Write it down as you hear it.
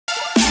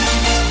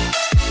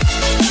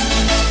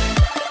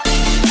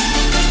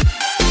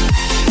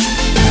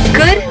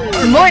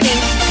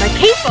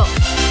people.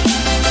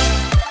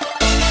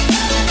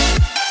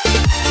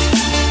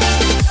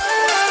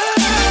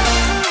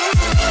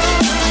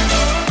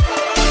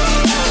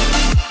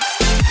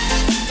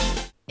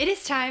 It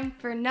is time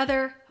for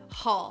another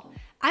haul.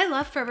 I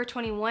love Forever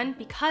 21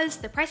 because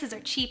their prices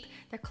are cheap,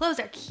 their clothes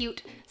are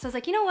cute. So I was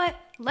like, you know what?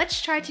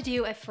 Let's try to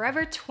do a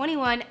Forever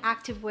 21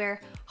 activewear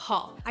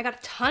haul. I got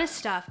a ton of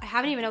stuff. I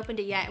haven't even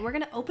opened it yet, and we're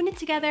gonna open it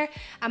together.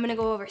 I'm gonna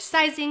go over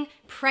sizing,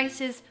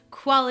 prices,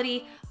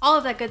 quality, all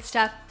of that good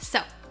stuff.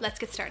 So let's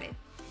get started.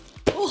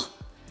 Oh,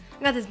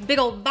 I got this big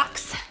old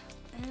box.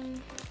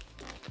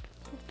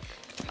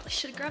 Probably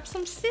should have grabbed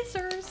some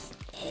scissors.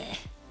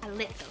 I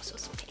lit though, so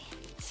it's okay.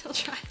 Still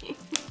trying.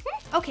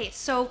 Okay,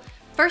 so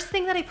first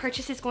thing that I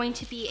purchased is going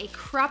to be a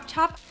crop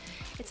top.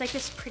 It's like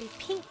this pretty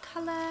pink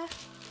color.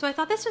 So I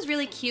thought this was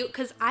really cute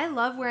because I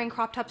love wearing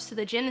crop tops to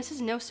the gym. This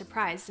is no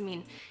surprise. I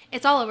mean,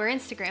 it's all over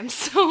Instagram.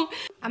 So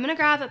I'm gonna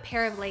grab a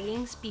pair of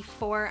leggings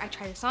before I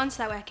try this on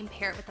so that way I can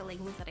pair it with the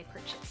leggings that I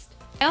purchased.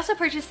 I also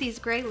purchased these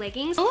gray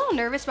leggings. I'm a little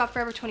nervous about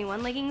Forever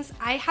 21 leggings.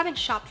 I haven't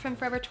shopped from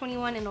Forever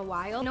 21 in a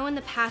while. I know in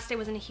the past I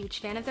wasn't a huge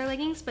fan of their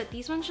leggings, but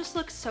these ones just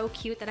look so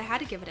cute that I had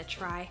to give it a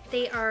try.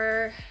 They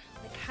are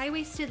like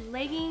high-waisted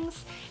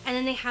leggings, and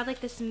then they have like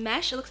this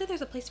mesh. It looks like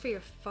there's a place for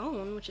your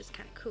phone, which is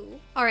kind of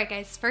cool. All right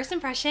guys, first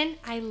impression,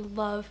 I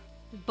love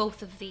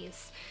both of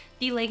these.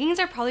 The leggings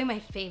are probably my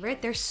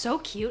favorite. They're so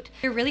cute.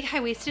 They're really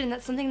high-waisted, and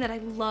that's something that I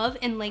love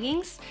in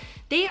leggings.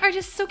 They are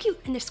just so cute,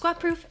 and they're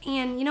squat-proof,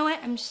 and you know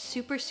what? I'm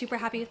super, super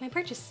happy with my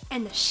purchase.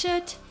 And the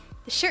shirt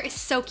is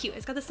so cute.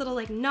 It's got this little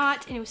like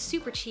knot, and it was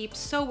super cheap,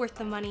 so worth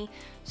the money.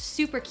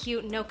 Super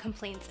cute, no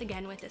complaints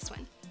again with this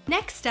one.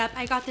 Next up,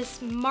 I got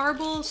this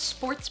marble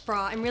sports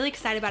bra. I'm really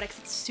excited about it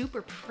because it's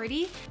super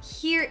pretty.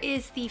 Here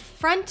is the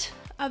front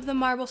of the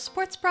marble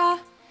sports bra,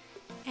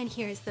 and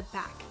here's the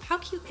back. How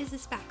cute is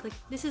this back? Like,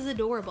 this is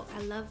adorable.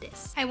 I love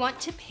this. I want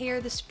to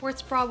pair the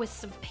sports bra with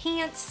some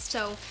pants,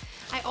 so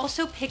I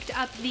also picked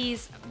up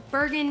these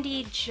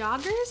Burgundy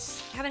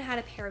Joggers. I haven't had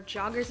a pair of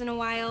joggers in a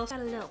while. Got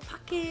a little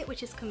pocket,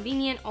 which is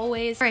convenient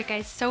always. All right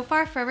guys, so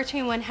far Forever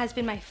 21 has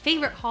been my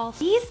favorite haul.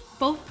 These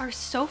both are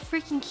so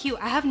freaking cute.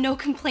 I have no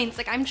complaints.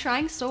 Like, I'm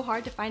trying so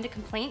hard to find a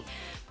complaint,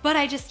 but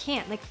I just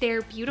can't. Like,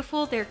 they're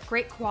beautiful, they're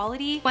great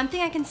quality. One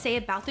thing I can say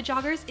about the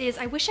joggers is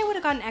I wish I would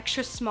have gotten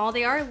extra small.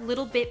 They are a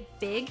little bit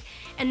big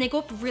and they go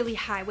up really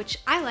high, which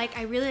I like.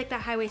 I really like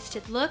that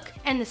high-waisted look.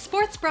 And the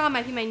sports bra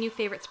might be my new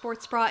favorite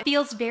sports bra. It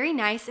feels very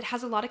nice. It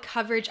has a lot of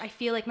coverage. I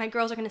feel like my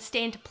girls are gonna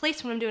stay into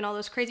place when I'm doing all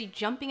those crazy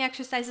jumping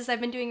exercises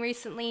I've been doing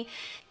recently.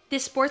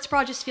 This sports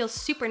bra just feels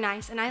super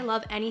nice, and I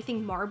love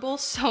anything marble,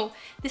 so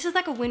this is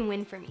like a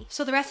win-win for me.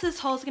 So the rest of this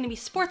haul is gonna be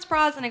sports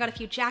bras, and I got a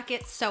few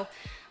jackets, so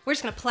we're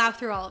just gonna plow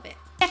through all of it.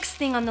 Next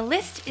thing on the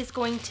list is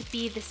going to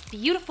be this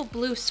beautiful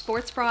blue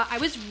sports bra. I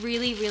was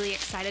really, really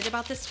excited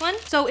about this one.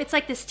 So it's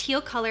like this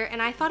teal color,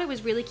 and I thought it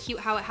was really cute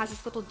how it has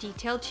this little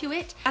detail to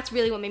it. That's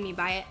really what made me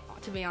buy it,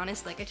 to be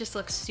honest. Like, it just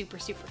looks super,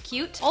 super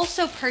cute.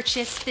 Also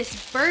purchased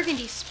this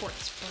burgundy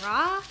sports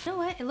bra. You know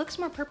what? It looks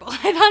more purple.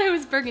 I thought it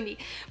was burgundy,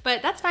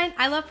 but that's fine.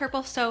 I love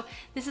purple, so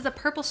this is a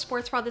purple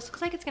sports bra. This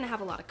looks like it's gonna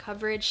have a lot of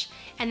coverage,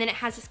 and then it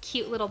has this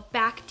cute little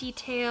back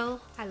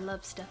detail. I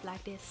love stuff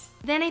like this.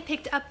 Then I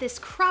picked up this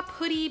crop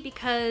hoodie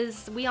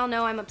because we all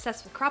know I'm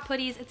obsessed with crop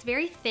hoodies. It's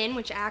very thin,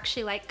 which I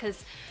actually like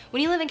because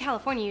when you live in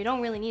California, you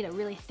don't really need a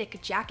really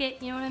thick jacket,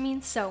 you know what I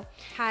mean? So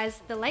it has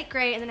the light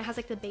gray, and then it has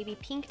like the baby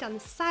pink down the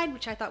side,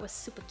 which I thought was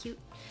super cute.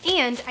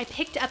 And I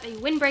picked up a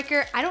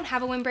windbreaker. I don't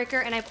have a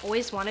windbreaker, and I've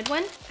always wanted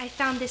one. I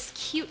found this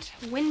cute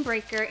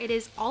windbreaker. It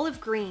is olive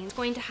green. It's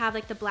going to have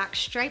like the black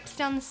stripes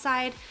down the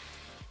side.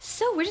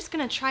 So we're just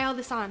gonna try all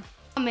this on.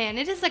 Oh man,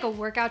 it is like a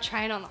workout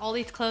trying on all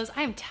these clothes.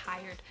 I am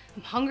tired.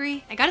 I'm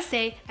hungry. I gotta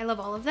say, I love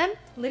all of them.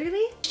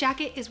 Literally, this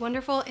jacket is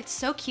wonderful. It's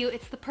so cute.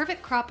 It's the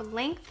perfect crop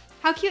length.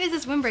 How cute is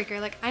this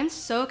windbreaker? Like, I'm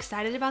so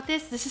excited about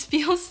this. This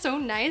feels so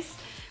nice.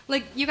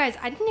 Like, you guys,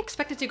 I didn't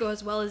expect it to go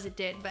as well as it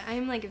did, but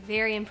I'm like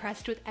very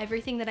impressed with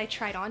everything that I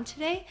tried on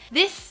today.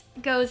 This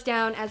goes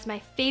down as my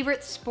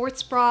favorite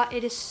sports bra.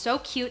 It is so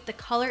cute. The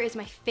color is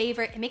my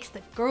favorite. It makes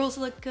the girls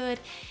look good.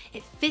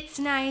 It fits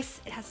nice.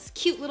 It has this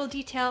cute little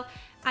detail.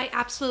 I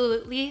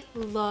absolutely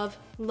love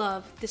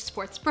this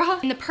sports bra.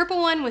 And the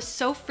purple one was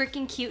so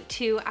freaking cute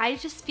too. I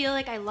just feel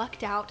like I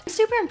lucked out. I'm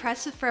super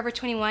impressed with Forever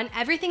 21.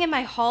 Everything in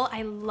my haul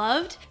I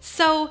loved.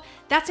 So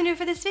that's gonna do it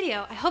for this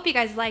video. I hope you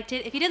guys liked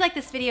it. If you did like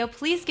this video,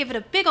 please give it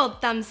a big old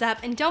thumbs up,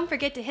 and don't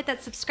forget to hit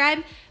that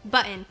subscribe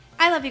button.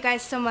 I love you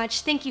guys so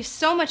much. Thank you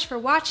so much for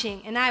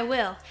watching, and I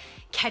will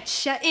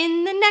catch ya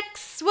in the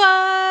next one.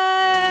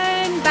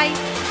 Bye.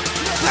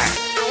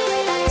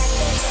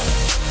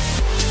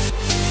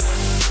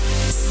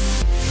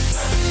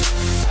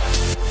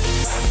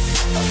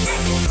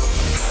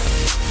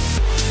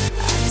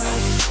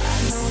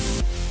 I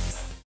know